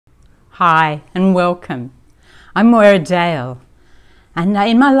Hi and welcome. I'm Moyra and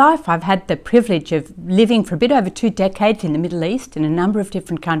in my life I've had the privilege of living for a bit over 2 decades in the Middle East in a number of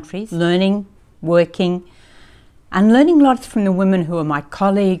different countries, learning, working and learning lots from the women who are my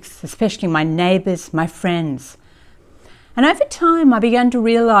colleagues, especially my neighbours, my friends. And over time I began to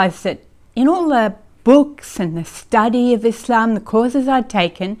realise that in all the books and the study of Islam, the courses I'd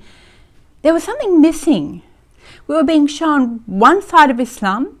taken, there was something missing. We were being shown one side of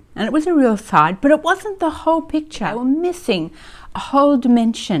Islam, and it was a real side, but it wasn't the whole picture. We were missing a whole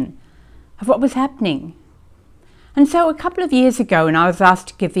dimension of what was happening. And so a couple of years ago, when I was asked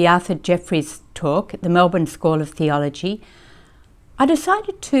to give the Jeffries talk at the Melbourne School of Theology, I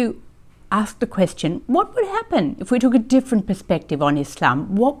decided to ask the question, what would happen if we took a different perspective on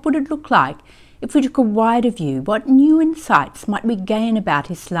Islam? What would it look like if we took a wider view? What new insights might we gain about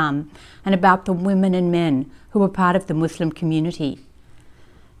Islam and about the women and men who were part of the Muslim community?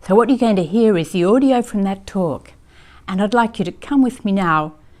 So what you're going to hear is the audio from that talk, and I'd like you to come with me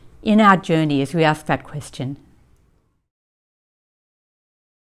now in our journey as we ask that question.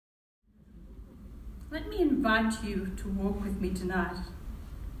 Let me invite you to walk with me tonight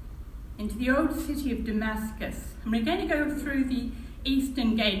into the old city of Damascus, and we're going to go through the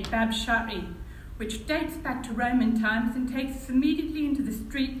eastern gate, Bab Shari, which dates back to Roman times and takes us immediately into the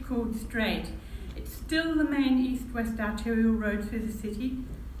street called Strait. It's still the main east-west arterial road through the city,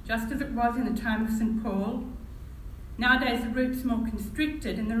 just as it was in the time of St. Paul. Nowadays the route's more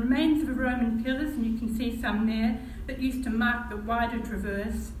constricted, and the remains of the Roman pillars, and you can see some there, that used to mark the wider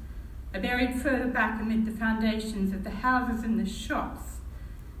traverse, are buried further back amid the foundations of the houses and the shops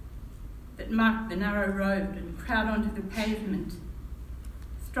that mark the narrow road and crowd onto the pavement.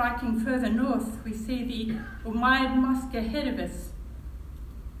 Striking further north, we see the Umayyad Mosque ahead of us.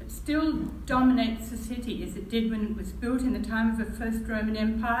 It still dominates the city as it did when it was built in the time of the First Roman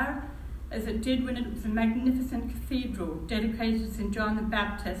Empire, as it did when it was a magnificent cathedral dedicated to St. John the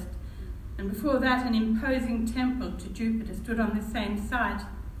Baptist, and before that an imposing temple to Jupiter stood on the same site.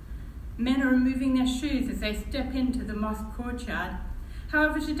 Men are removing their shoes as they step into the mosque courtyard.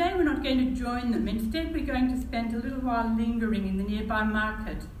 However, today we're not going to join them. Instead, we're going to spend a little while lingering in the nearby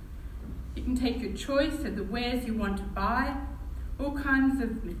market. You can take your choice of the wares you want to buy, all kinds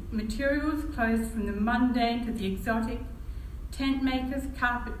of materials, clothes from the mundane to the exotic, tent makers,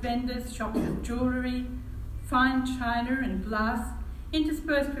 carpet vendors, shops of jewellery, fine china and glass,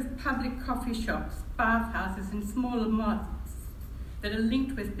 interspersed with public coffee shops, bathhouses and smaller mosques that are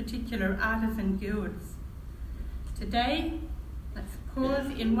linked with particular artisan guilds. Today, let's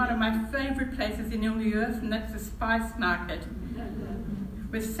pause in one of my favourite places in the earth, and that's the spice market,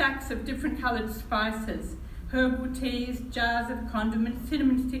 with sacks of different coloured spices, herbal teas, jars of condiments,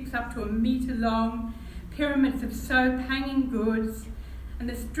 cinnamon sticks up to 1 metre long, pyramids of soap, hanging goods, and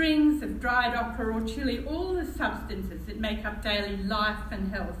the strings of dried okra or chilli, all the substances that make up daily life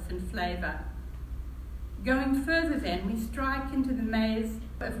and health and flavour. Going further then, we strike into the maze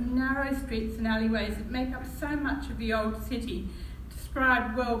of narrow streets and alleyways that make up so much of the old city,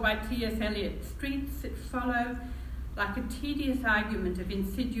 described well by T.S. Eliot, streets that follow like a tedious argument of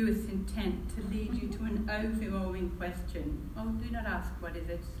insidious intent to lead you to an overwhelming question. Oh, do not ask what is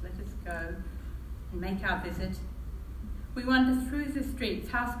it, let us go and make our visit. We wander through the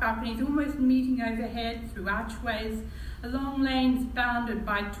streets, house balconies almost meeting overhead, through archways, along lanes bounded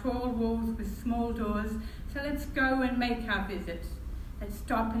by tall walls with small doors. So let's go and make our visit. Let's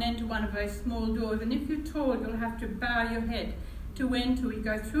stop and enter one of those small doors, and if you're tall, you'll have to bow your head to enter. We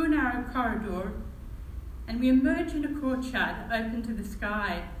go through a narrow corridor, and we emerge in a courtyard open to the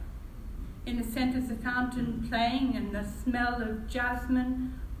sky. In the centre is a fountain playing, and the smell of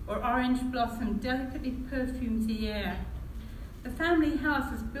jasmine or orange blossom delicately perfumes the air. The family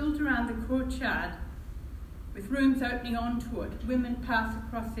house is built around the courtyard, with rooms opening onto it. Women pass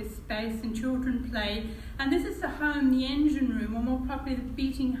across this space and children play, and this is the home, the engine room, or more properly the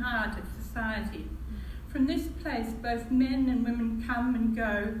beating heart of society. From this place, both men and women come and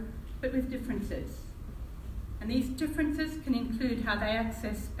go, but with differences. And these differences can include how they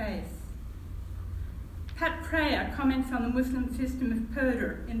access space. Pat Prayer comments on the Muslim system of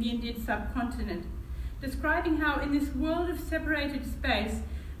purdah in the Indian subcontinent, describing how in this world of separated space,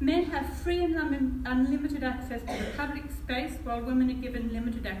 men have free and unlimited access to the public space, while women are given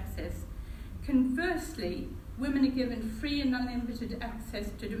limited access. Conversely, women are given free and unlimited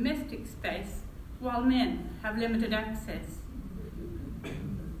access to domestic space, while men have limited access.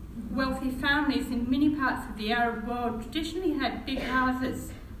 Wealthy families in many parts of the Arab world traditionally had big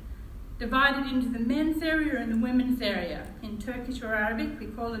houses, divided into the men's area and the women's area. In Turkish or Arabic, we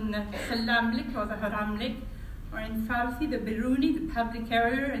call them the salamlik or the haramlik, or in Farsi, the Biruni, the public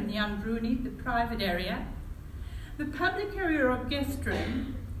area, and the Andruni, the private area. The public area or guest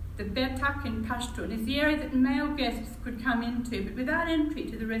room, the Betak in Pashtun, is the area that male guests could come into, but without entry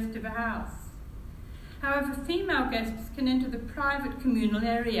to the rest of the house. However, female guests can enter the private communal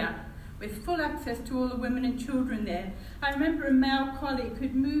area, with full access to all the women and children there. I remember a male colleague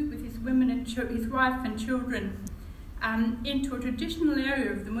who'd moved with his his wife and children into a traditional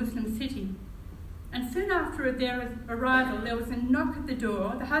area of the Muslim city. And soon after their arrival, there was a knock at the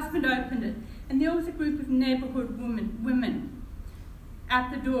door. The husband opened it, and there was a group of neighbourhood women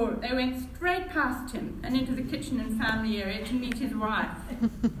at the door. They went straight past him and into the kitchen and family area to meet his wife.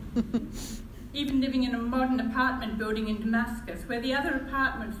 Even living in a modern apartment building in Damascus, where the other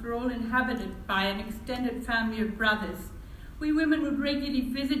apartments were all inhabited by an extended family of brothers, we women would regularly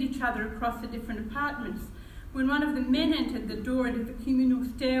visit each other across the different apartments. When one of the men entered the door into the communal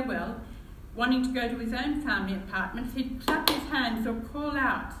stairwell, wanting to go to his own family apartments, he'd clap his hands or call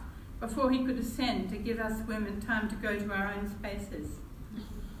out before he could ascend to give us women time to go to our own spaces.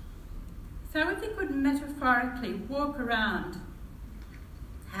 So if we could metaphorically walk around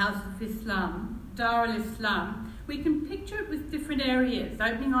House of Islam, Dar al-Islam, we can picture it with different areas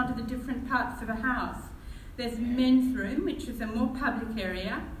opening onto the different parts of a house. There's men's room, which is a more public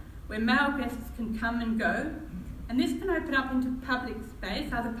area, where male guests can come and go, and this can open up into public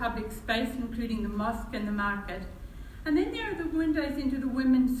space, other public space, including the mosque and the market. And then there are the windows into the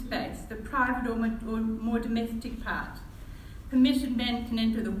women's space, the private or more domestic part. Permitted men can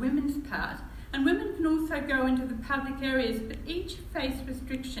enter the women's part, and women can also go into the public areas, but each face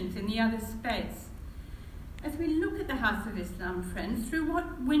restrictions in the other space. As we look at the House of Islam, friends, through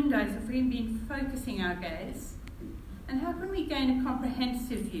what windows have we been focusing our gaze? And how can we gain a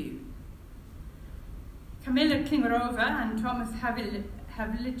comprehensive view? Kamila Klingerova and Thomas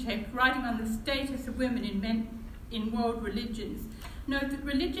Havlicek, writing on the status of women in world religions, note that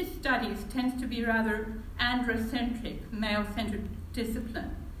religious studies tends to be rather androcentric, male-centred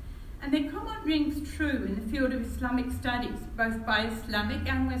discipline. And their comment rings true in the field of Islamic studies, both by Islamic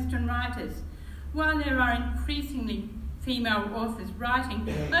and Western writers. While there are increasingly female authors writing,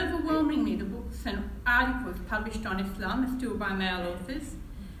 overwhelmingly the books and articles published on Islam are still by male authors.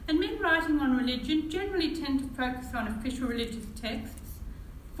 And men writing on religion generally tend to focus on official religious texts,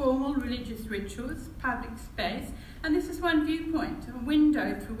 formal religious rituals, public space, and this is one viewpoint, a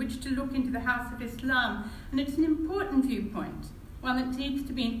window through which to look into the House of Islam, and it's an important viewpoint, one that needs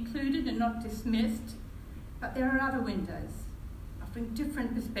to be included and not dismissed. But there are other windows, offering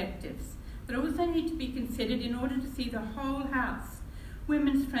different perspectives, that also need to be considered in order to see the whole house.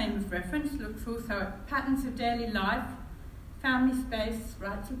 Women's frame of reference looks also at patterns of daily life, family space,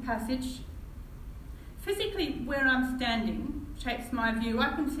 rites of passage. Physically, where I'm standing shapes my view. I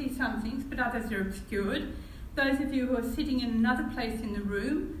can see some things, but others are obscured. Those of you who are sitting in another place in the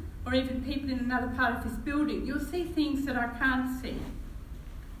room, or even people in another part of this building, you'll see things that I can't see.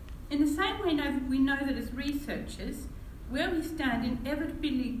 In the same way, we know that as researchers, where we stand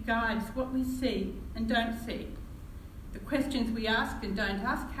inevitably guides what we see and don't see. The questions we ask and don't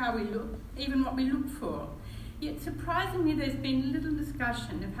ask, how we look, even what we look for. Yet surprisingly, there's been little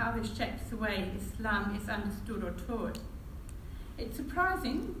discussion of how this shapes the way Islam is understood or taught. It's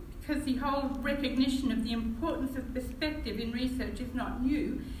surprising because the whole recognition of the importance of perspective in research is not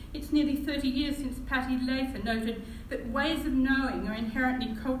new. It's nearly 30 years since Patty Lather noted that ways of knowing are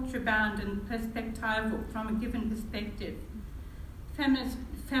inherently culture-bound and perspectival from a given perspective.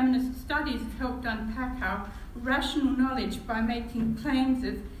 Feminist studies have helped unpack how rational knowledge, by making claims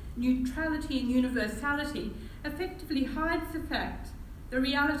of neutrality and universality, effectively hides the fact, the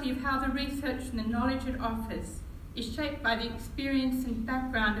reality of how the research and the knowledge it offers is shaped by the experience and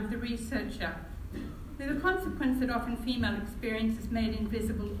background of the researcher, with the consequence that often female experience is made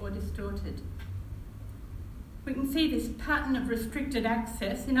invisible or distorted. We can see this pattern of restricted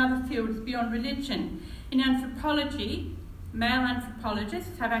access in other fields beyond religion. In anthropology, male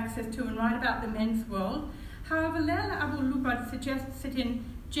anthropologists have access to and write about the men's world. However, Leila Abu-Lugad suggests that in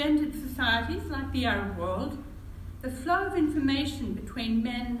gendered societies like the Arab world, the flow of information between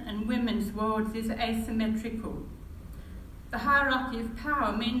men and women's worlds is asymmetrical. The hierarchy of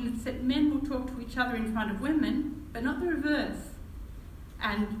power means that men will talk to each other in front of women, but not the reverse.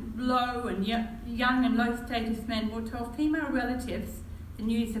 And low and young and low status men will tell female relatives the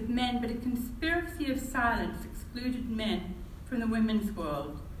news of men, but a conspiracy of silence excluded men from the women's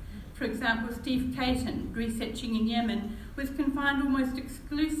world. For example, Steve Caton, researching in Yemen, was confined almost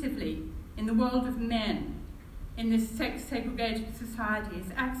exclusively in the world of men. In this sex-segregated society,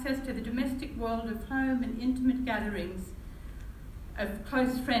 his access to the domestic world of home and intimate gatherings of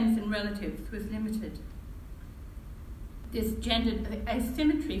close friends and relatives was limited. This gendered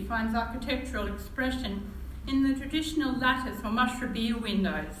asymmetry finds architectural expression in the traditional lattice or mushrabiyah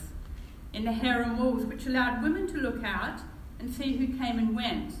windows in the harem walls, which allowed women to look out and see who came and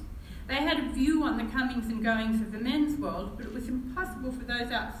went. They had a view on the comings and goings of the men's world, but it was impossible for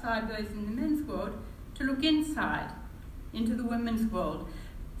those outside those in the men's world to look inside into the women's world.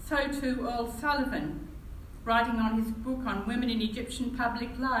 So too Earl Sullivan, writing on his book on women in Egyptian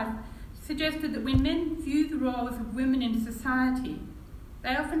public life, suggested that when men view the roles of women in society,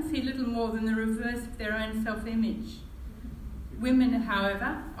 they often see little more than the reverse of their own self-image. Women,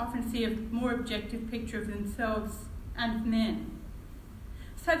 however, often see a more objective picture of themselves and of men.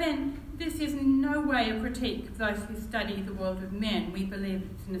 So then, this is in no way a critique of those who study the world of men. We believe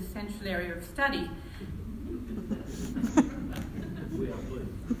it's an essential area of study.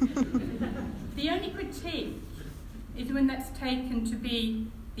 The only critique is when that's taken to be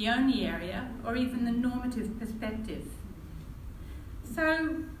the only area or even the normative perspective.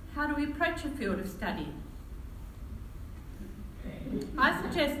 So, how do we approach a field of study? I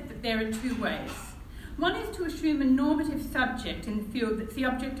suggest that there are two ways. One is to assume a normative subject in the field that's the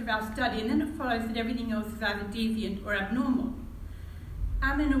object of our study, and then it follows that everything else is either deviant or abnormal.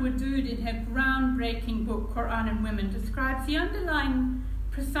 Amina Wadud, in her groundbreaking book, Quran and Women, describes the underlying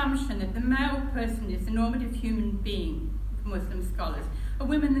presumption that the male person is a normative human being for Muslim scholars. Are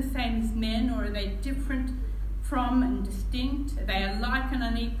women the same as men, or are they different from and distinct? Are they alike and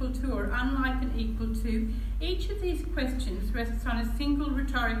unequal to, or unlike and equal to? Each of these questions rests on a single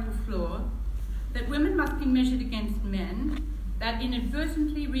rhetorical flaw, that women must be measured against men, that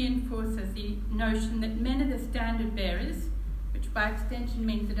inadvertently reinforces the notion that men are the standard bearers, which by extension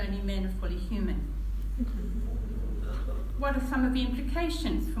means that only men are fully human. What are some of the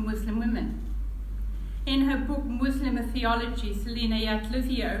implications for Muslim women? In her book Muslim Theology, Selina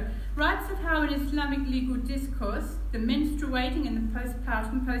Yatlivio writes of how in Islamic legal discourse, the menstruating and the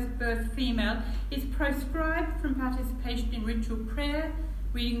postpartum, post-birth female is proscribed from participation in ritual prayer,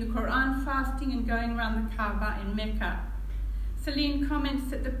 reading the Quran, fasting, and going around the Kaaba in Mecca. Celine comments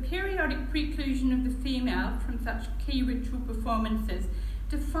that the periodic preclusion of the female from such key ritual performances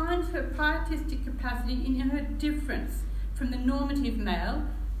defines her pietistic capacity in her difference from the normative male,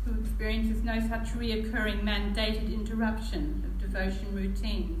 who experiences no such reoccurring mandated interruption of devotion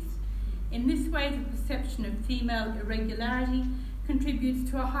routines. In this way, the perception of female irregularity contributes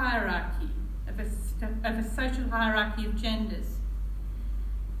to a hierarchy, of a social hierarchy of genders.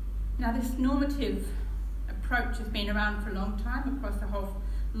 Now, this normative approach has been around for a long time across a whole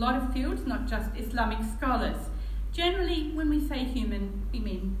lot of fields, not just Islamic scholars. Generally, when we say human, we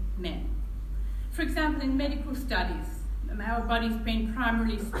mean men. For example, in medical studies, the male body has been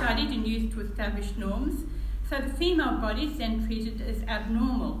primarily studied and used to establish norms, so the female body is then treated as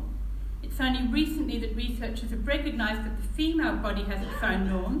abnormal. It's only recently that researchers have recognised that the female body has its own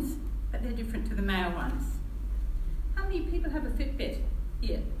norms, but they're different to the male ones. How many people have a Fitbit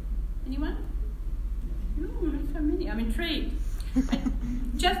here? Anyone? Oh, not so many. I'm intrigued. I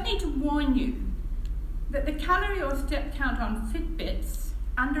just need to warn you that the calorie or step count on Fitbits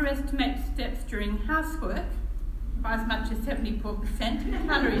underestimates steps during housework by as much as 74%.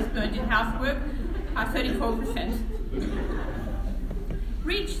 Calories burned in housework are 34%.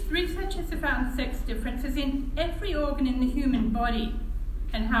 Researchers have found sex differences in every organ in the human body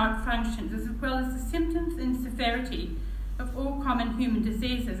and how it functions, as well as the symptoms and severity of all common human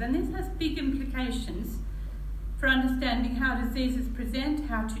diseases. And this has big implications for understanding how diseases present,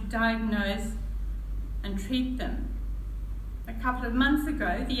 how to diagnose and treat them. A couple of months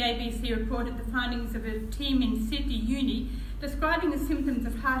ago, the ABC reported the findings of a team in Sydney Uni describing the symptoms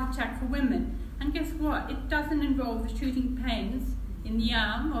of heart attack for women. And guess what? It doesn't involve the shooting pains in the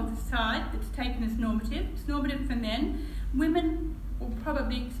arm or the side that's taken as normative. It's normative for men. Women will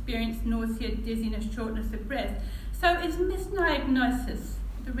probably experience nausea, dizziness, shortness of breath. So is misdiagnosis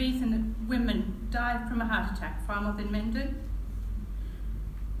the reason that women die from a heart attack far more than men do?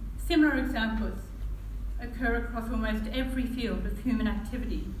 Similar examples occur across almost every field of human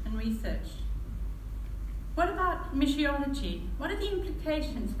activity and research. What about missiology? What are the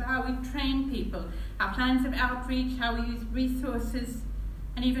implications for how we train people, our plans of outreach, how we use resources,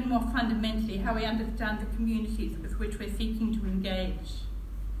 and even more fundamentally, how we understand the communities with which we're seeking to engage?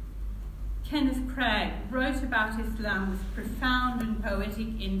 Kenneth Cragg wrote about Islam with profound and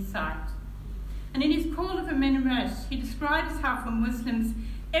poetic insight. And in his Call of a Minaret, he describes how for Muslims,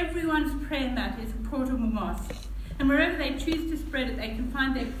 everyone's prayer mat is a portable mosque. And wherever they choose to spread it, they can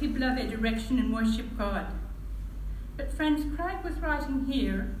find their qibla, their direction, and worship God. But friends, Cragg was writing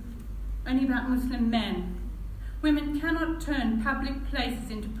here only about Muslim men. Women cannot turn public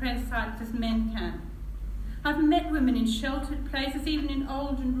places into prayer sites as men can. I've met women in sheltered places, even in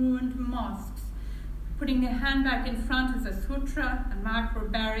old and ruined mosques, putting their handbag in front as a sutra, a mark or a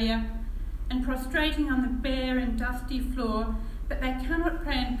barrier, and prostrating on the bare and dusty floor, but they cannot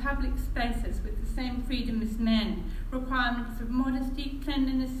pray in public spaces with the same freedom as men. Requirements of modesty,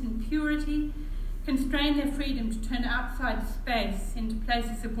 cleanliness and purity constrain their freedom to turn outside space into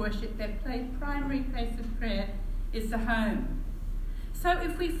places of worship. Their primary place of prayer is the home. So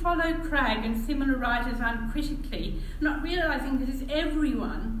if we follow Craig and similar writers uncritically, not realising that as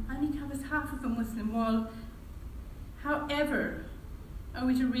everyone only covers half of the Muslim world, however, are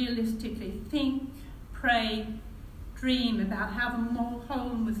we to realistically think, pray, dream about how the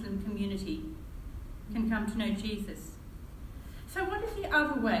whole Muslim community can come to know Jesus? So what is the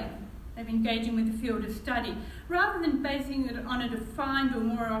other way of engaging with the field of study? Rather than basing it on a defined or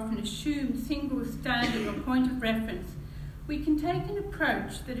more often assumed single standard or point of reference, we can take an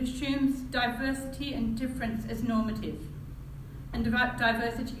approach that assumes diversity and difference as normative. And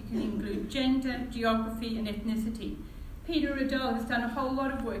diversity can include gender, geography and ethnicity. Peter Riddell has done a whole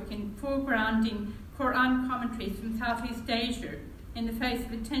lot of work in foregrounding Quran commentaries from Southeast Asia in the face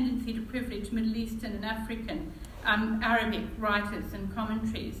of a tendency to privilege Middle Eastern and African Arabic writers and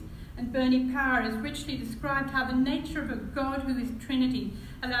commentaries. And Bernie Power has richly described how the nature of a God who is Trinity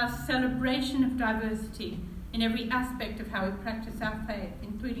allows celebration of diversity in every aspect of how we practice our faith,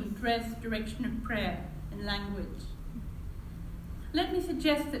 including dress, direction of prayer, and language. Let me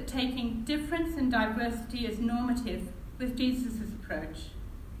suggest that taking difference and diversity as normative was Jesus' approach.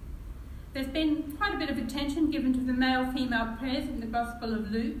 There's been quite a bit of attention given to the male-female prayers in the Gospel of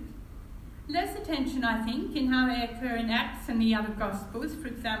Luke. Less attention, I think, in how they occur in Acts and the other Gospels. For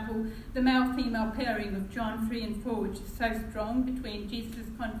example, the male-female pairing of John 3 and 4, which is so strong between Jesus'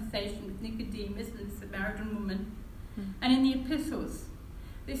 conversation with Nicodemus and the Samaritan woman. And in the epistles,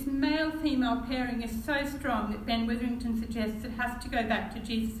 this male-female pairing is so strong that Ben Witherington suggests it has to go back to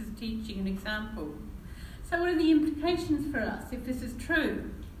Jesus' teaching and example. So what are the implications for us if this is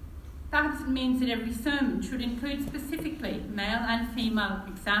true? Perhaps it means that every sermon should include specifically male and female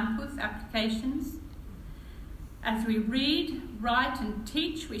examples, applications. As we read, write and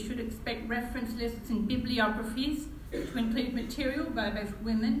teach, we should expect reference lists and bibliographies to include material by both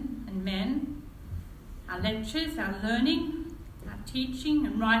women and men. Our lectures, our learning, our teaching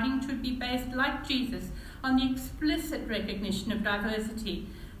and writing should be based, like Jesus, on the explicit recognition of diversity,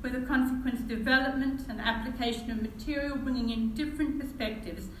 with a consequent development and application of material bringing in different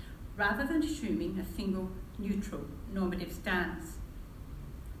perspectives, rather than assuming a single neutral normative stance.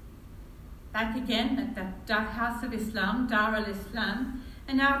 Back again at the House of Islam, Dar al-Islam,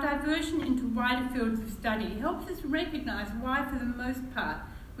 and our diversion into wider fields of study helps us recognise why, for the most part,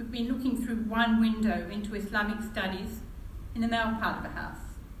 we've been looking through one window into Islamic studies in the male part of the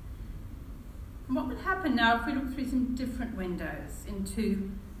house. And what would happen now if we look through some different windows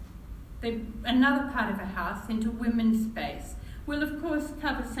into another part of the house, into women's space? We'll of course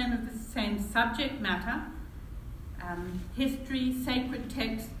cover some of the same subject matter, history, sacred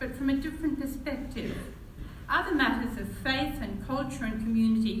texts, but from a different perspective. Other matters of faith and culture and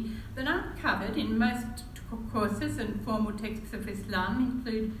community that aren't covered in most courses and formal texts of Islam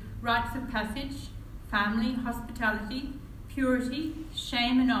include rites of passage, family, hospitality, purity,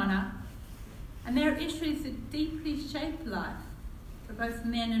 shame and honour, and they are issues that deeply shape life for both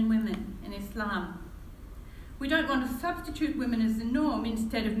men and women in Islam. We don't want to substitute women as the norm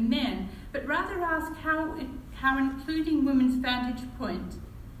instead of men, but rather ask how including women's vantage point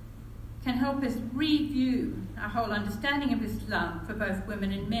can help us review our whole understanding of Islam for both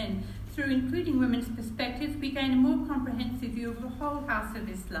women and men. Through including women's perspectives, we gain a more comprehensive view of the whole house of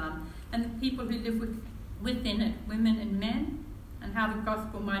Islam and the people who live within it, women and men, and how the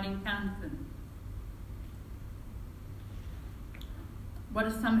gospel might encounter them. What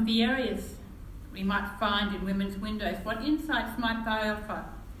are some of the areas we might find in women's windows? What insights might they offer,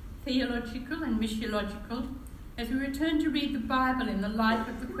 theological and missiological, as we return to read the Bible in the light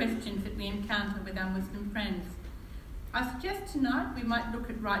of the questions that we encounter with our Muslim friends? I suggest tonight we might look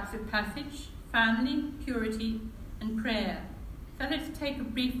at rites of passage, family, purity and prayer. So let's take a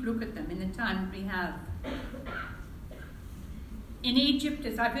brief look at them in the time that we have. In Egypt,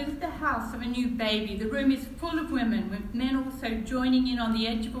 as I visit the house of a new baby, the room is full of women, with men also joining in on the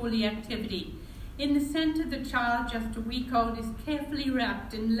edge of all the activity. In the centre, the child, just a week old, is carefully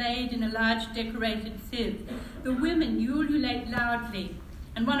wrapped and laid in a large decorated sieve. The women ululate loudly,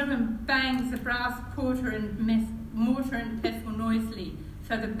 and one of them bangs a brass mortar and pestle noisily,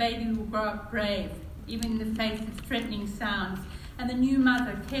 so the baby will grow up brave, even in the face of threatening sounds. And the new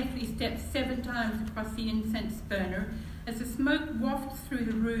mother carefully steps 7 times across the incense burner as the smoke wafts through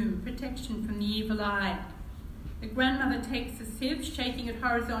the room, protection from the evil eye. The grandmother takes a sieve, shaking it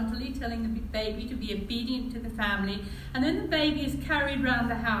horizontally, telling the baby to be obedient to the family, and then the baby is carried round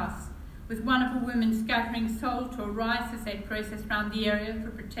the house, with one of the women scattering salt or rice as they process round the area for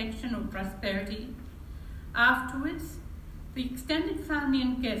protection or prosperity. Afterwards, the extended family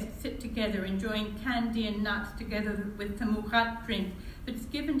and guests sit together, enjoying candy and nuts together with the murat drink that's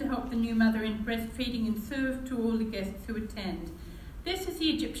given to help the new mother in breastfeeding and served to all the guests who attend. This is the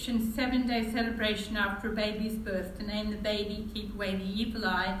Egyptian 7-day celebration after a baby's birth to name the baby, keep away the evil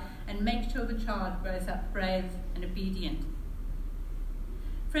eye, and make sure the child grows up brave and obedient.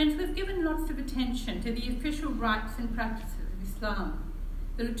 Friends, we've given lots of attention to the official rites and practices of Islam.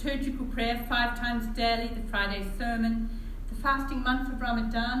 The liturgical prayer 5 times daily, the Friday sermon, the fasting month of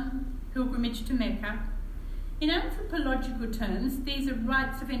Ramadan, pilgrimage to Mecca. In anthropological terms, these are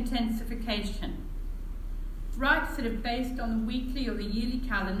rites of intensification. Rites that are based on the weekly or the yearly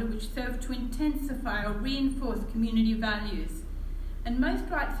calendar, which serve to intensify or reinforce community values. And most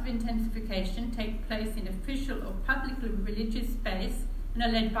rites of intensification take place in official or publicly religious space and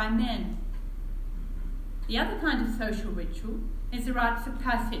are led by men. The other kind of social ritual is the rites of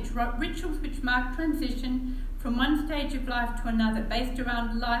passage, rituals which mark transition from one stage of life to another, based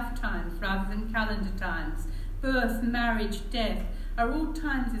around lifetimes rather than calendar times. Birth, marriage, death are all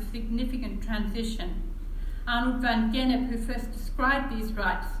times of significant transition. Arnold van Gennep, who first described these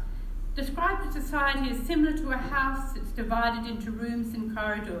rites, described a society as similar to a house that's divided into rooms and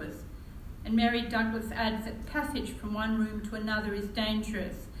corridors. And Mary Douglas adds that passage from one room to another is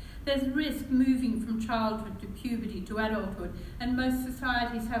dangerous. There's risk moving from childhood to puberty to adulthood, and most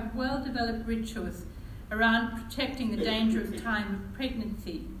societies have well-developed rituals around protecting the dangerous time of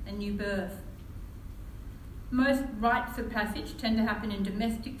pregnancy and new birth. Most rites of passage tend to happen in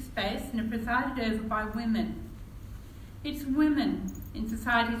domestic space and are presided over by women. It's women in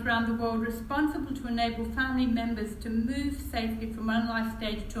societies around the world responsible to enable family members to move safely from one life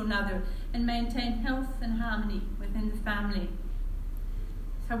stage to another and maintain health and harmony within the family.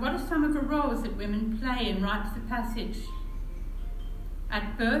 So what are some of the roles that women play in rites of passage?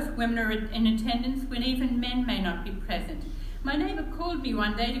 At birth, women are in attendance when even men may not be present. My neighbour called me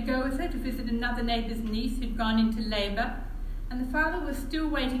one day to go with her to visit another neighbour's niece who'd gone into labour, and the father was still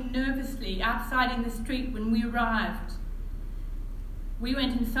waiting nervously outside in the street when we arrived. We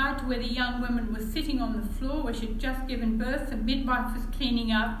went inside to where the young woman was sitting on the floor where she'd just given birth. The midwife was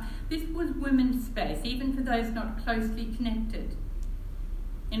cleaning up. This was women's space, even for those not closely connected.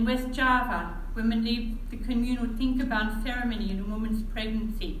 In West Java, women lead the communal think-about ceremony in a woman's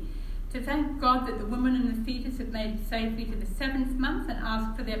pregnancy to thank God that the woman and the fetus have made it safely to the 7th month and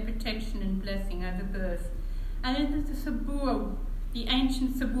ask for their protection and blessing over birth. And in the Sabur, the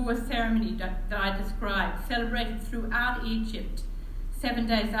ancient Sabur ceremony that I described, celebrated throughout Egypt, 7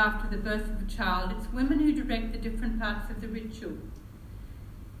 days after the birth of a child, it's women who direct the different parts of the ritual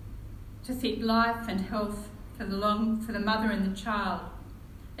to seek life and health for the mother and the child.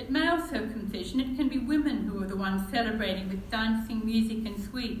 At male circumcision, it can be women who are the ones celebrating with dancing, music and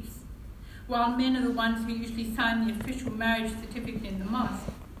sweets, while men are the ones who usually sign the official marriage certificate in the mosque.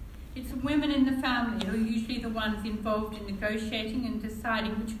 It's women in the family who are usually the ones involved in negotiating and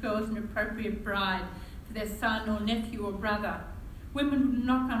deciding which girl is an appropriate bride for their son or nephew or brother. Women would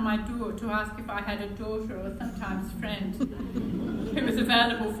knock on my door to ask if I had a daughter or sometimes friend who was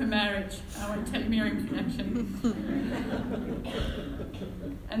available for marriage. I won't tell you your introduction.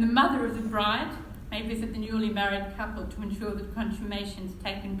 And the mother of the bride may visit the newly married couple to ensure that consummation's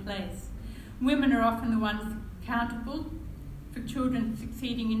taken place. Women are often the ones accountable for children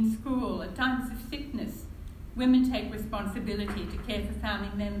succeeding in school. At times of sickness, women take responsibility to care for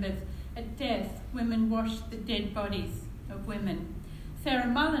family members. At death, women wash the dead bodies of women. Sarah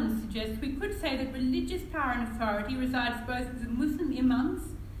Mullins suggests we could say that religious power and authority resides both with the Muslim imams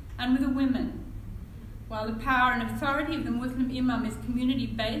and with the women. While the power and authority of the Muslim imam is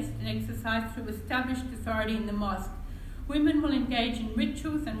community-based and exercised through established authority in the mosque, women will engage in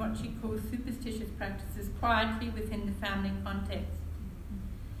rituals and what she calls superstitious practices quietly within the family context.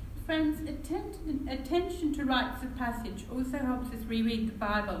 Friends, attention to rites of passage also helps us reread the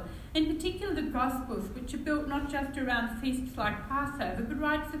Bible, in particular the Gospels, which are built not just around feasts like Passover, but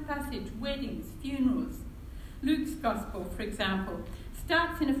rites of passage, weddings, funerals. Luke's Gospel, for example,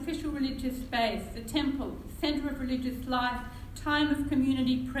 starts in official religious space, the temple, the centre of religious life, time of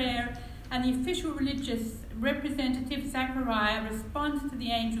community prayer, and the official religious representative, Zechariah, responds to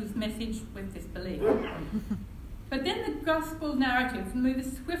the angel's message with this belief. But then the gospel narrative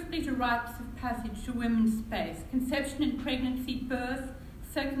moves swiftly to rites of passage to women's space, conception and pregnancy, birth,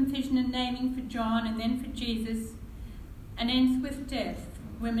 circumcision and naming for John and then for Jesus, and ends with death,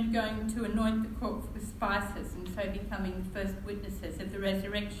 women going to anoint the corpse with spices and so becoming the first witnesses of the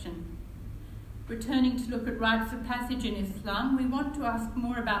resurrection. Returning to look at rites of passage in Islam, we want to ask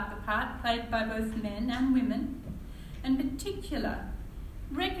more about the part played by both men and women, and in particular,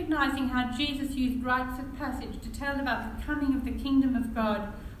 recognising how Jesus used rites of passage to tell about the coming of the kingdom of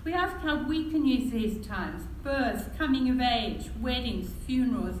God. We ask how we can use these times, births, coming of age, weddings,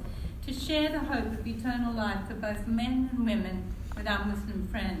 funerals, to share the hope of eternal life for both men and women with our Muslim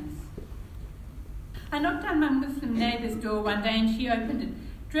friends. I knocked on my Muslim neighbour's door one day and she opened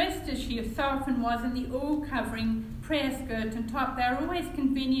it, dressed as she so often was in the all-covering prayer skirt and top. They are always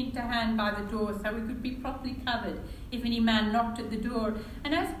convenient to hand by the door so we could be properly covered if any man knocked at the door.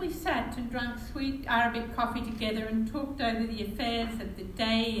 And as we sat and drank sweet Arabic coffee together and talked over the affairs of the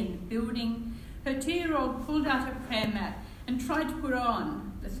day and the building, her 2-year-old pulled out her prayer mat and tried to put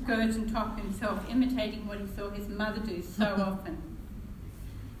on the skirt and top himself, imitating what he saw his mother do so often.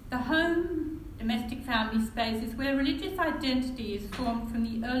 The home, domestic family space is where religious identity is formed from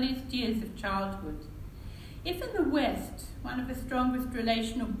the earliest years of childhood. If in the West, one of the strongest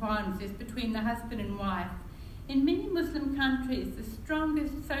relational bonds is between the husband and wife, in many Muslim countries, the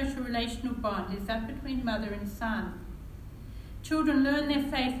strongest social relational bond is that between mother and son. Children learn their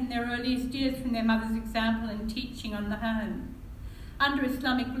faith in their earliest years from their mother's example and teaching on the home. Under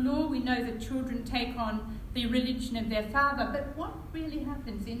Islamic law, we know that children take on the religion of their father, but what really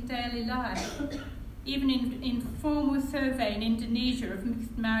happens in daily life? Even an informal survey in Indonesia of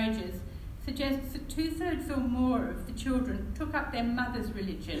mixed marriages suggests that 2/3 or more of the children took up their mother's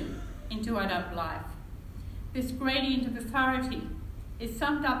religion into adult life. This gradient of authority is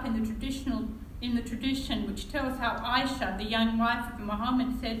summed up in the tradition which tells how Aisha, the young wife of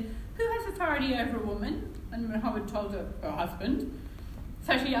Muhammad, said, "Who has authority over a woman?" And Muhammad told her husband.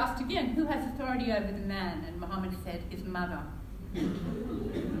 So she asked again, "Who has authority over the man?" And Muhammad said, "His mother."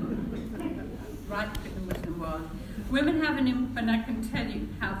 Right to the Muslim world. Women have and I can tell you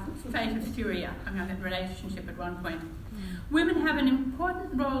how the fate of Syria hung on that relationship at one point. Women have an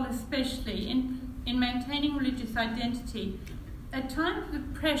important role, especially in maintaining religious identity. At times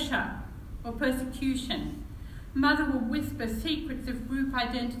of pressure or persecution, mother will whisper secrets of group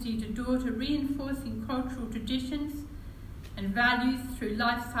identity to daughter, reinforcing cultural traditions and values through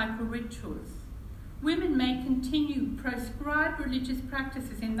life cycle rituals. Women may continue proscribed religious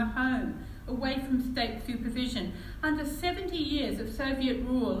practices in the home, away from state supervision. Under 70 years of Soviet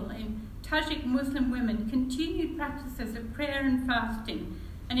rule, in Tajik Muslim women continued practices of prayer and fasting,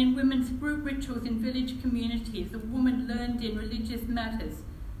 and in women's group rituals in village communities, a woman learned in religious matters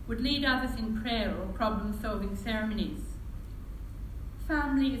would lead others in prayer or problem-solving ceremonies.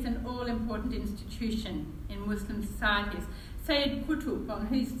 Family is an all-important institution in Muslim societies. Sayyid Qutb, on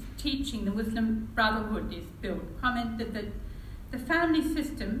whose teaching the Muslim Brotherhood is built, commented that the family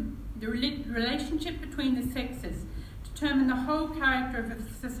system, the relationship between the sexes, determine the whole character of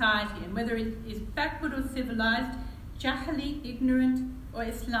a society and whether it is backward or civilized, jahili, ignorant, or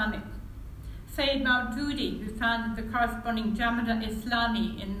Islamic. Sayyid Maududi, who founded the corresponding Jamiat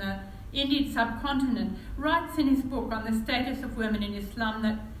Islami in the Indian subcontinent, writes in his book on the status of women in Islam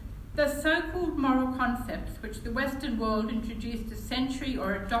that the so-called moral concepts which the Western world introduced a century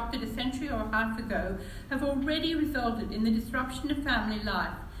or adopted a century or a half ago have already resulted in the disruption of family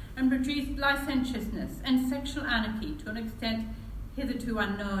life and produced licentiousness and sexual anarchy to an extent hitherto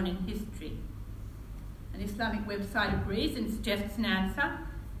unknown in history. An Islamic website agrees and suggests an answer.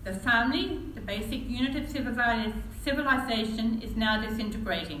 The family, the basic unit of civilization, is now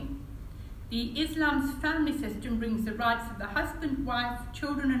disintegrating. The Islam's family system brings the rights of the husband, wife,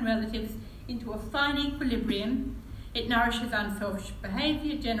 children and relatives into a fine equilibrium. It nourishes unselfish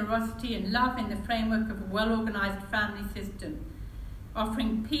behaviour, generosity and love in the framework of a well-organised family system,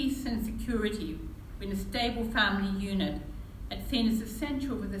 offering peace and security in a stable family unit. It's seen as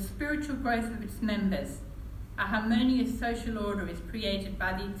essential for the spiritual growth of its members. A harmonious social order is created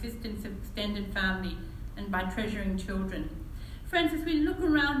by the existence of extended family and by treasuring children. Friends, as we look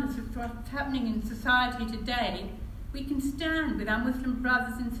around us at what's happening in society today, we can stand with our Muslim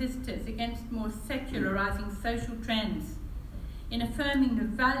brothers and sisters against more secularizing social trends in affirming the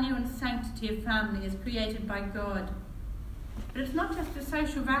value and sanctity of family as created by God. But it's not just a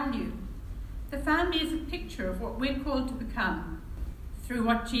social value. The family is a picture of what we're called to become through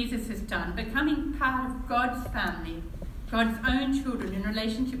what Jesus has done, becoming part of God's family, God's own children in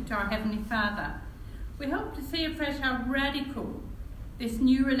relationship to our Heavenly Father. We hope to see afresh how radical this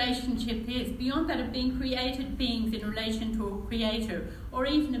new relationship is, beyond that of being created beings in relation to a creator, or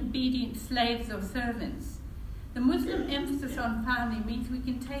even obedient slaves or servants. The Muslim emphasis on family means we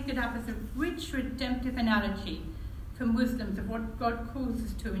can take it up as a rich redemptive analogy for Muslims of what God calls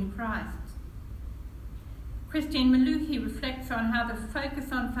us to in Christ. Christine Maluhi reflects on how the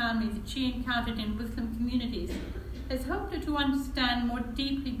focus on family that she encountered in Muslim communities has helped her to understand more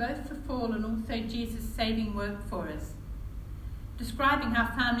deeply both the fall and also Jesus' saving work for us. Describing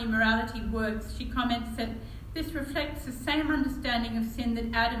how family morality works, she comments that this reflects the same understanding of sin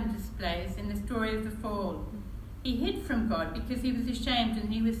that Adam displays in the story of the fall. He hid from God because he was ashamed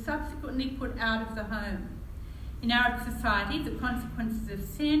and he was subsequently put out of the home. In Arab society, the consequences of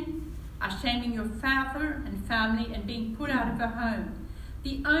sin are shaming your father and family and being put out of the home.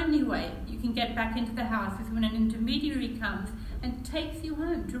 The only way you can get back into the house is when an intermediary comes and takes you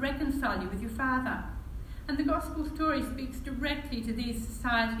home to reconcile you with your father. And the gospel story speaks directly to these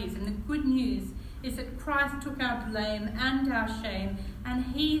societies, and the good news is that Christ took our blame and our shame, and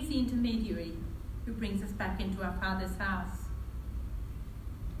he is the intermediary who brings us back into our Father's house.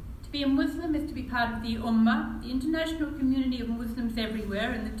 To be a Muslim is to be part of the Ummah, the international community of Muslims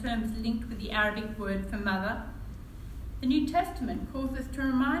everywhere, and the terms linked with the Arabic word for mother. The New Testament calls us to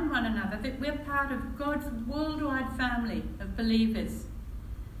remind one another that we're part of God's worldwide family of believers.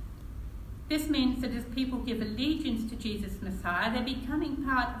 This means that as people give allegiance to Jesus Messiah, they're becoming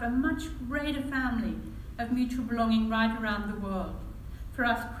part of a much greater family of mutual belonging right around the world. For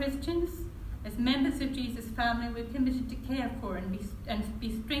us Christians, as members of Jesus' family, we're committed to care for and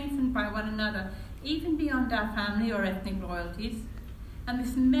be strengthened by one another, even beyond our family or ethnic loyalties. And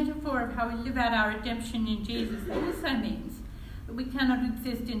this metaphor of how we live out our redemption in Jesus also means that we cannot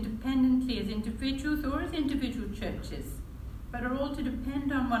exist independently as individuals or as individual churches, but are all to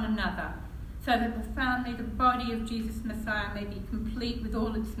depend on one another, so that the family, the body of Jesus Messiah, may be complete with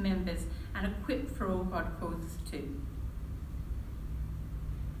all its members and equipped for all God calls us to.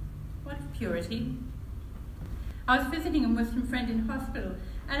 What of purity? I was visiting a Muslim friend in hospital,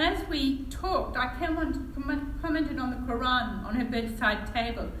 and as we talked, I commented on the Quran on her bedside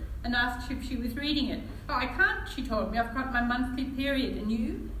table and asked if she was reading it. "Oh, I can't," she told me. "I've got my monthly period." "And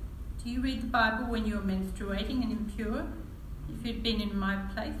you? Do you read the Bible when you're menstruating and impure? If you'd been in my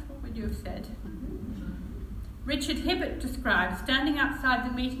place, what would you have said?" Richard Hibbert describes standing outside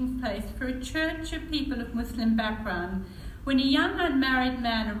the meeting place for a church of people of Muslim background when a young unmarried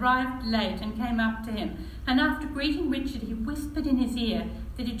man arrived late and came up to him, and after greeting Richard, he whispered in his ear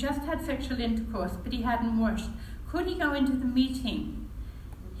that he'd just had sexual intercourse but he hadn't washed. Could he go into the meeting?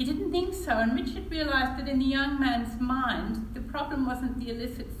 He didn't think so, and Richard realised that in the young man's mind, the problem wasn't the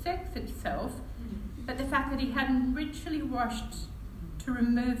illicit sex itself, but the fact that he hadn't ritually washed to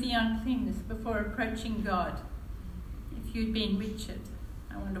remove the uncleanness before approaching God. If you'd been Richard,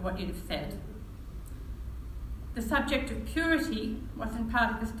 I wonder what you'd have said. The subject of purity wasn't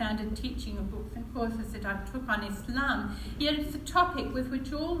part of the standard teaching of books and courses that I took on Islam, yet it's a topic with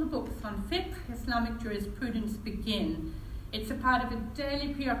which all the books on fiqh, Islamic jurisprudence, begin. It's a part of a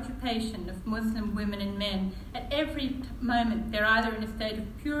daily preoccupation of Muslim women and men. At every moment, they're either in a state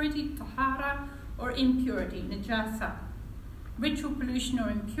of purity, tahara, or impurity, najasa. Ritual pollution or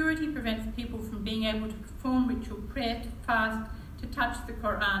impurity prevents people from being able to perform ritual prayer, to fast, to touch the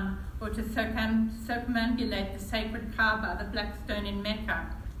Quran, or to circumambulate the sacred Kaaba, the black stone in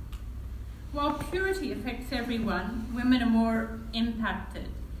Mecca. While purity affects everyone, women are more impacted.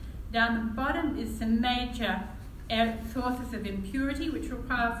 Down the bottom is some major sources of impurity which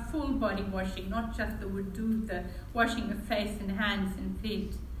require full body washing, not just the wudu, the washing of face and hands and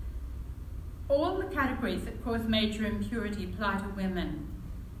feet. All the categories that cause major impurity apply to women.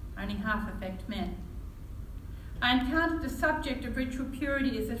 Only half affect men. I encountered the subject of ritual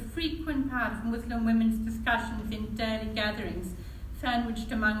purity as a frequent part of Muslim women's discussions in daily gatherings,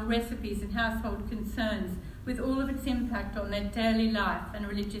 sandwiched among recipes and household concerns, with all of its impact on their daily life and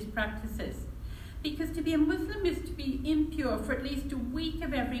religious practices. Because to be a Muslim is to be impure for at least a week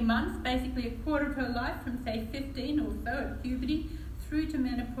of every month, basically a quarter of her life, from say 15 or so at puberty through to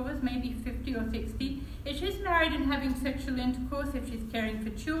menopause, maybe 50 or 60. If she's married and having sexual intercourse, if she's caring for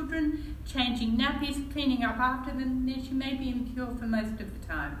children, changing nappies, cleaning up after them, then she may be impure for most of the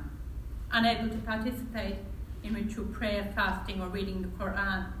time, unable to participate in ritual prayer, fasting, or reading the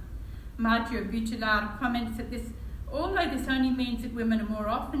Quran. Marjo Butilar comments that although this only means that women are more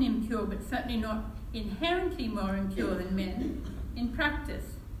often impure, but certainly not inherently more impure than men, in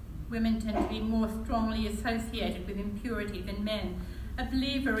practice, women tend to be more strongly associated with impurity than men. A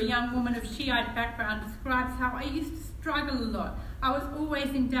believer, a young woman of Shiite background, describes how "I used to struggle a lot. I was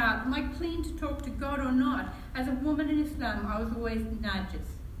always in doubt. Am I clean to talk to God or not? As a woman in Islam, I was always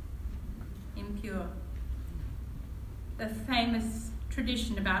najis," impure. The famous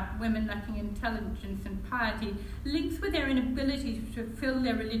tradition about women lacking intelligence and piety links with their inability to fulfill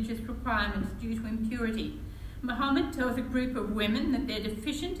their religious requirements due to impurity. Muhammad tells a group of women that they're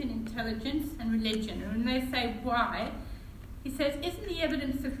deficient in intelligence and religion, and when they say why, he says, isn't the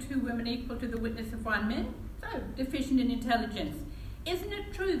evidence of two women equal to the witness of one man? So, deficient in intelligence. Isn't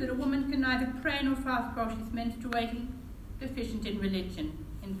it true that a woman can neither pray nor fast while she's menstruating? Deficient in religion,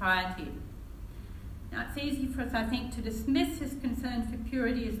 in piety. Now, it's easy for us, I think, to dismiss his concern for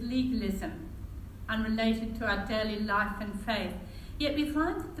purity as legalism, unrelated to our daily life and faith. Yet we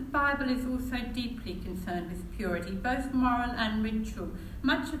find that the Bible is also deeply concerned with purity, both moral and ritual.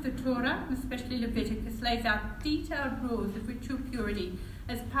 Much of the Torah, especially Leviticus, lays out detailed rules of ritual purity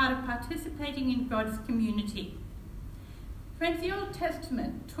as part of participating in God's community. Friends, the Old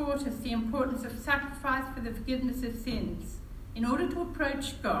Testament taught us the importance of sacrifice for the forgiveness of sins in order to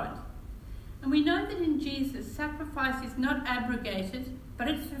approach God. And we know that in Jesus, sacrifice is not abrogated, but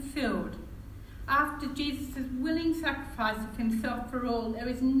it's fulfilled. After Jesus' willing sacrifice of himself for all, there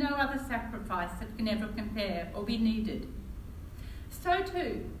is no other sacrifice that can ever compare or be needed. So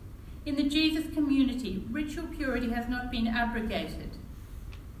too, in the Jesus community, ritual purity has not been abrogated.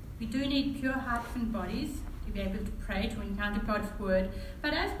 We do need pure hearts and bodies to be able to pray, to encounter God's word,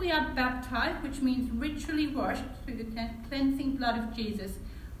 but as we are baptized, which means ritually washed through the cleansing blood of Jesus,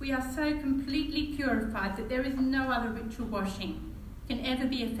 we are so completely purified that there is no other ritual washing can ever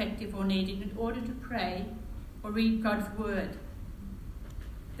be effective or needed in order to pray or read God's word.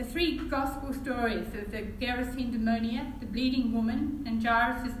 The three gospel stories of the Gerasene demoniac, the bleeding woman, and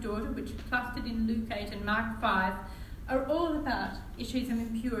Jairus' daughter, which are clustered in Luke 8 and Mark 5, are all about issues of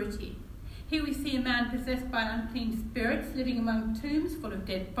impurity. Here we see a man possessed by unclean spirits living among tombs full of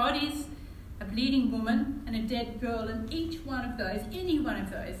dead bodies, a bleeding woman, and a dead girl, and each one of those, any one of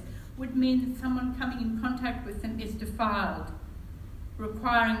those, would mean that someone coming in contact with them is defiled,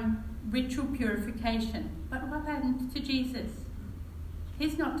 requiring ritual purification. But what happens to Jesus?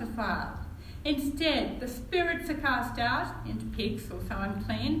 He's not defiled. Instead, the spirits are cast out into pigs, also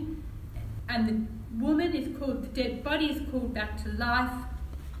unclean, and the woman is called, the dead body is called back to life,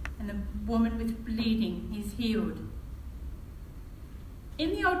 and the woman with bleeding is healed.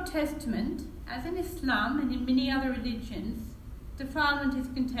 In the Old Testament, as in Islam and in many other religions, defilement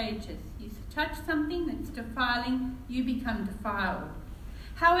is contagious. You touch something that's defiling, you become defiled.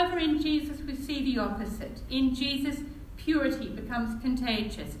 However, in Jesus we see the opposite. In Jesus, purity becomes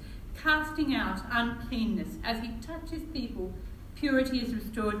contagious, casting out uncleanness. As he touches people, purity is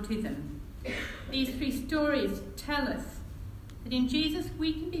restored to them. These three stories tell us that in Jesus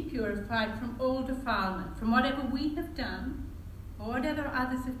we can be purified from all defilement, from whatever we have done or whatever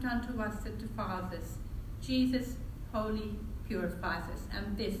others have done to us that defiles us. Jesus wholly purifies us,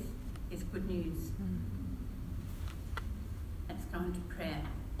 and this is good news. Let's go into prayer.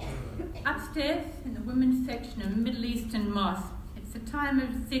 Upstairs in the women's section of Middle Eastern mosque, it's a time of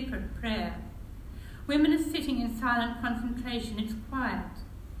zikr, prayer. Women are sitting in silent concentration. It's quiet,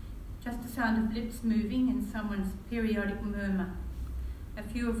 just the sound of lips moving and someone's periodic murmur. A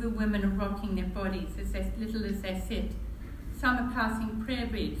few of the women are rocking their bodies as little as they sit. Some are passing prayer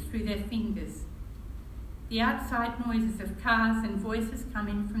beads through their fingers. The outside noises of cars and voices come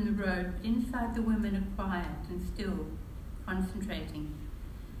in from the road, but inside the women are quiet and still, concentrating.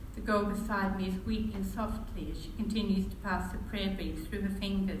 The girl beside me is weeping softly as she continues to pass the prayer beads through her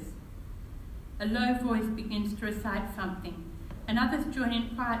fingers. A low voice begins to recite something, and others join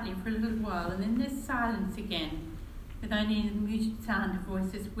in quietly for a little while, and then there's silence again, with only the muted sound of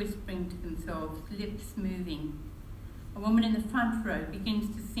voices whispering to themselves, lips moving. A woman in the front row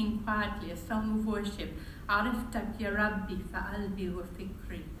begins to sing quietly a song of worship, Ariftak ya Rabbi fa'albi wa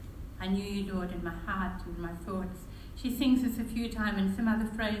fikri. I knew you, Lord, in my heart and my thoughts. She sings this a few times and some other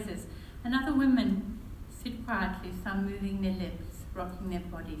phrases, and other women sit quietly, some moving their lips, rocking their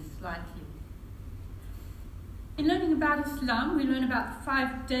bodies slightly. In learning about Islam, we learn about the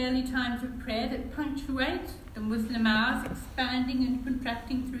 5 daily times of prayer that punctuate the Muslim hours, expanding and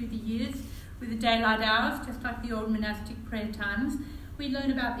contracting through the years with the daylight hours, just like the old monastic prayer times. We learn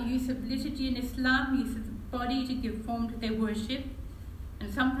about the use of liturgy in Islam, use of the body to give form to their worship,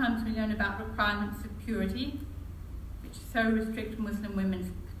 and sometimes we learn about requirements of purity, which so restrict Muslim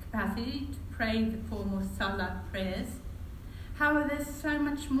women's capacity to pray the formal salah prayers. However, there's so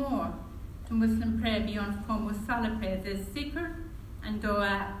much more to Muslim prayer beyond formal salah prayer. There's zikr and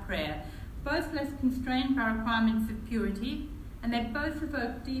dua prayer, both less constrained by requirements of purity, and they both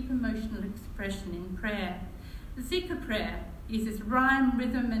evoke deep emotional expression in prayer. The zikr prayer uses rhyme,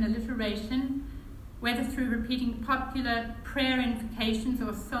 rhythm, and alliteration, whether through repeating popular prayer invocations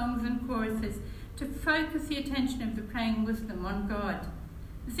or songs and choruses, to focus the attention of the praying Muslim on God.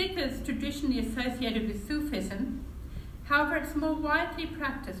 Zikr is traditionally associated with Sufism. However, it's more widely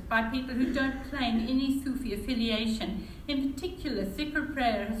practiced by people who don't claim any Sufi affiliation. In particular, zikr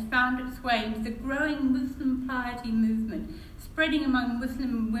prayer has found its way into the growing Muslim piety movement, spreading among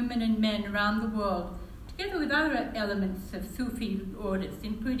Muslim women and men around the world, together with other elements of Sufi orders,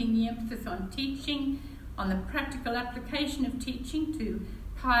 including the emphasis on teaching, on the practical application of teaching to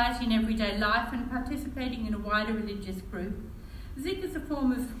piety in everyday life, and participating in a wider religious group. Zikr is a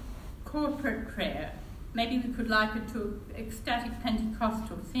form of corporate prayer. Maybe we could liken it to ecstatic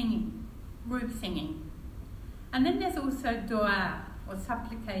Pentecostal singing, group singing. And then there's also dua, or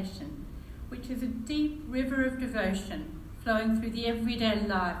supplication, which is a deep river of devotion flowing through the everyday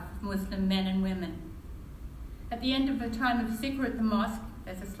life of Muslim men and women. At the end of the time of zikr at the mosque,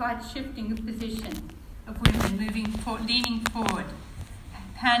 there's a slight shifting of position of women leaning forward,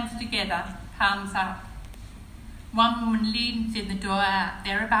 hands together, palms up. One woman leads in the dua.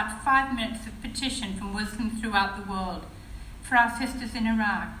 There are about 5 minutes of petition from Muslims throughout the world, for our sisters in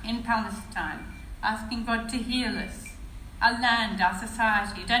Iraq, in Palestine, asking God to heal us, our land, our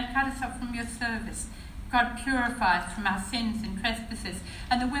society. Don't cut us off from your service. God purify us from our sins and trespasses.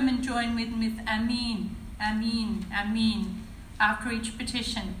 And the women join with Ameen, Ameen, Ameen, after each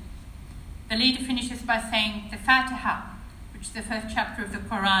petition. The leader finishes by saying the Fatiha, which is the first chapter of the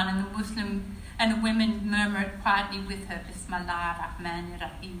Quran, and the women murmur it quietly with her, Bismillah ar-Rahman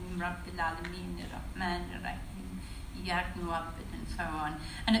ar-Rahim, Rabbil Alameen ar-Rahman ar-Rahim, Iyyak na'budu, and so on.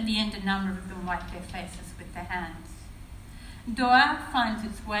 And at the end, a number of them wipe their faces with their hands. Dua finds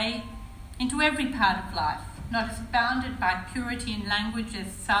its way into every part of life, not as bounded by purity in language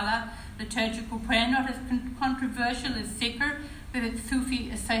as salah, liturgical prayer, not as controversial as zikr with its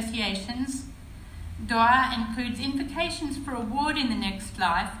Sufi associations. Dua includes invocations for reward in the next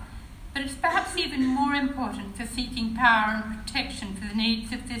life, but it's perhaps even more important for seeking power and protection for the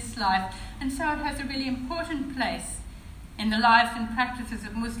needs of this life, and so it has a really important place in the lives and practices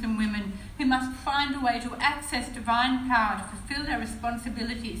of Muslim women who must find a way to access divine power to fulfill their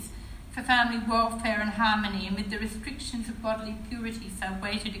responsibilities for family welfare and harmony amid the restrictions of bodily purity so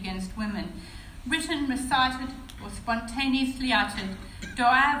weighted against women. Written, recited, or spontaneously uttered,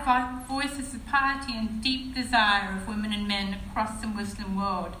 dua voices the piety and deep desire of women and men across the Muslim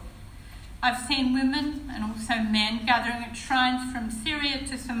world. I've seen women and also men gathering at shrines from Syria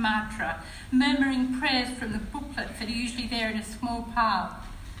to Sumatra, murmuring prayers from the booklets that are usually there in a small pile,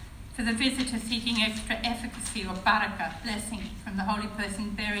 for the visitor seeking extra efficacy or barakah, blessing from the holy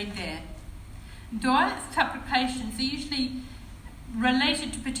person buried there. Dua supplications are usually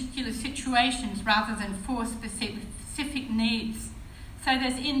related to particular situations rather than for specific needs. So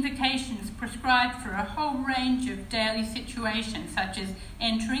there's invocations prescribed for a whole range of daily situations, such as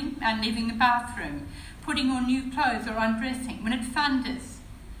entering and leaving the bathroom, putting on new clothes or undressing, when it thunders,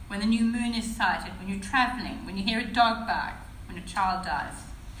 when the new moon is sighted, when you're travelling, when you hear a dog bark, when a child dies,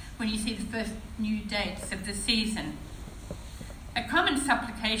 when you see the first new dates of the season. A common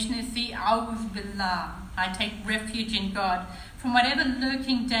supplication is the A'udhu Billah, I take refuge in God, from whatever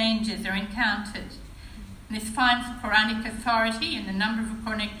lurking dangers are encountered. This finds Quranic authority in a number of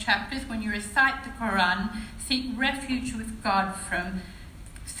Quranic chapters. When you recite the Quran, seek refuge with God from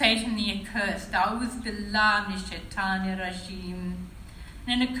Satan the accursed. A'udhu Billah minash shaitanir rajim.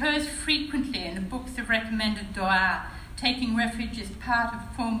 And it occurs frequently in the books of recommended dua. Taking refuge is part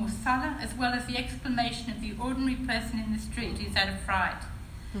of formal salah, as well as the exclamation of the ordinary person in the street who's had a fright.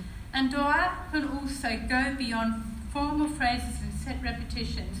 And dua can also go beyond formal phrases and set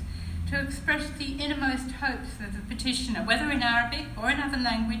repetitions to express the innermost hopes of the petitioner, whether in Arabic or in other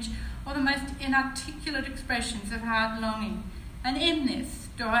language, or the most inarticulate expressions of heart longing. And in this,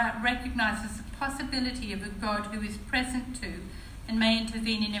 dua recognises the possibility of a God who is present to and may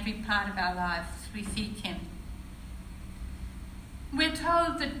intervene in every part of our lives as we seek him. We're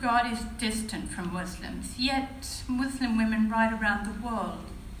told that God is distant from Muslims, yet Muslim women right around the world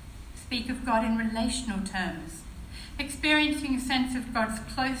speak of God in relational terms, experiencing a sense of God's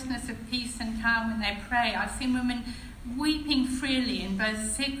closeness, of peace and calm when they pray. I've seen women weeping freely in both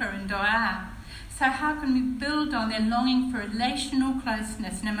zikr and dua. So how can we build on their longing for relational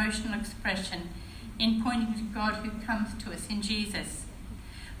closeness and emotional expression in pointing to God who comes to us in Jesus?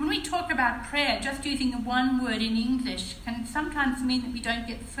 When we talk about prayer, just using the one word in English can sometimes mean that we don't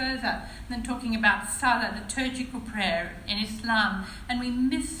get further than talking about salah, liturgical prayer in Islam, and we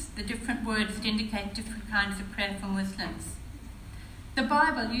miss the different words that indicate different kinds of prayer for Muslims. The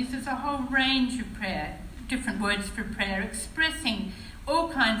Bible uses a whole range of prayer, different words for prayer, expressing all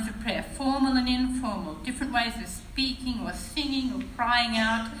kinds of prayer, formal and informal, different ways of speaking or singing or crying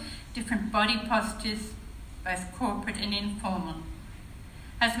out, different body postures, both corporate and informal.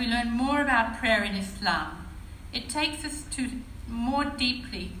 As we learn more about prayer in Islam, It takes us to more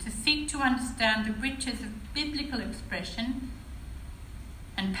deeply to seek to understand the riches of biblical expression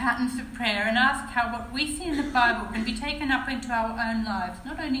and patterns of prayer, and ask how what we see in the Bible can be taken up into our own lives,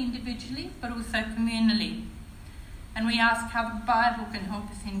 not only individually but also communally. And we ask how the Bible can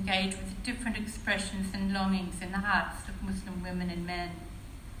help us engage with the different expressions and longings in the hearts of Muslim women and men.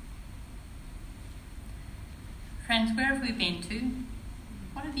 Friends, where have we been to?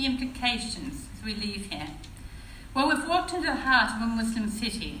 What are the implications as we leave here? Well, we've walked into the heart of a Muslim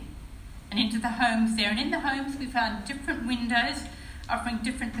city and into the homes there. And in the homes we found different windows offering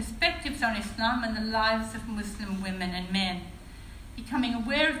different perspectives on Islam and the lives of Muslim women and men. Becoming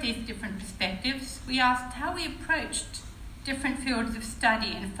aware of these different perspectives, we asked how we approached different fields of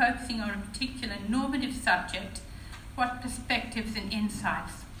study and focusing on a particular normative subject, what perspectives and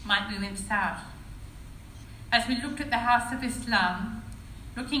insights might we miss out. As we looked at the House of Islam,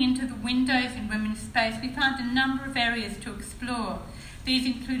 looking into the windows in women's space, we found a number of areas to explore. These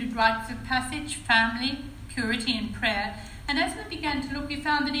included rites of passage, family, purity and prayer. And as we began to look, we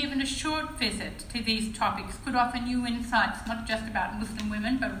found that even a short visit to these topics could offer new insights, not just about Muslim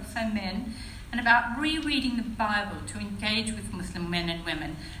women, but also men, and about rereading the Bible to engage with Muslim men and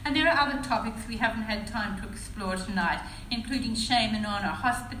women. And there are other topics we haven't had time to explore tonight, including shame and honour,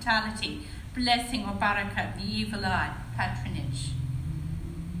 hospitality, blessing or barakah, the evil eye, patronage.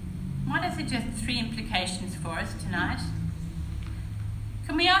 Might I suggest 3 implications for us tonight?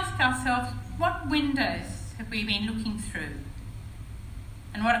 Can we ask ourselves, what windows have we been looking through?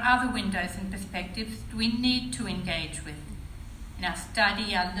 And what other windows and perspectives do we need to engage with in our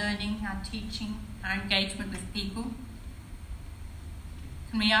study, our learning, our teaching, our engagement with people?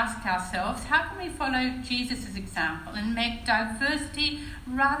 Can we ask ourselves, how can we follow Jesus' example and make diversity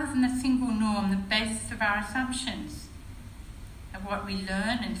rather than a single norm the basis of our assumptions of what we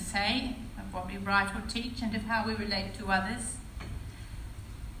learn and say, of what we write or teach, and of how we relate to others?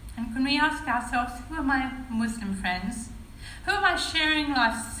 And can we ask ourselves, who are my Muslim friends? Who am I sharing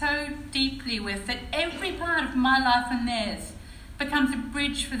life so deeply with that every part of my life and theirs becomes a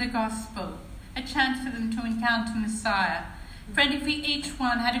bridge for the gospel, a chance for them to encounter Messiah? Friend, if we each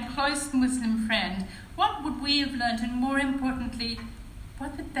one had a close Muslim friend, what would we have learnt? And more importantly,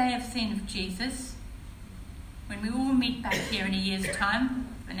 what would they have seen of Jesus? When we all meet back here in a year's time,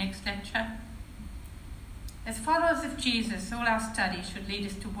 the next lecture. As followers of Jesus, all our study should lead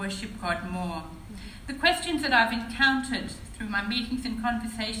us to worship God more. The questions that I've encountered through my meetings and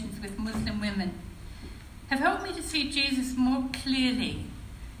conversations with Muslim women have helped me to see Jesus more clearly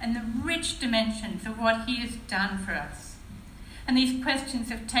and the rich dimensions of what he has done for us. And these questions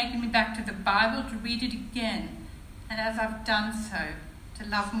have taken me back to the Bible to read it again, and as I've done so, to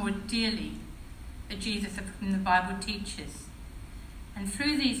love more dearly the Jesus of whom the Bible teaches. And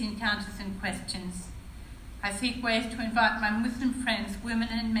through these encounters and questions, I seek ways to invite my Muslim friends, women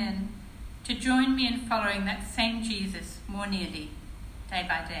and men, to join me in following that same Jesus more nearly, day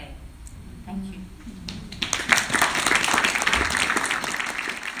by day. Thank you.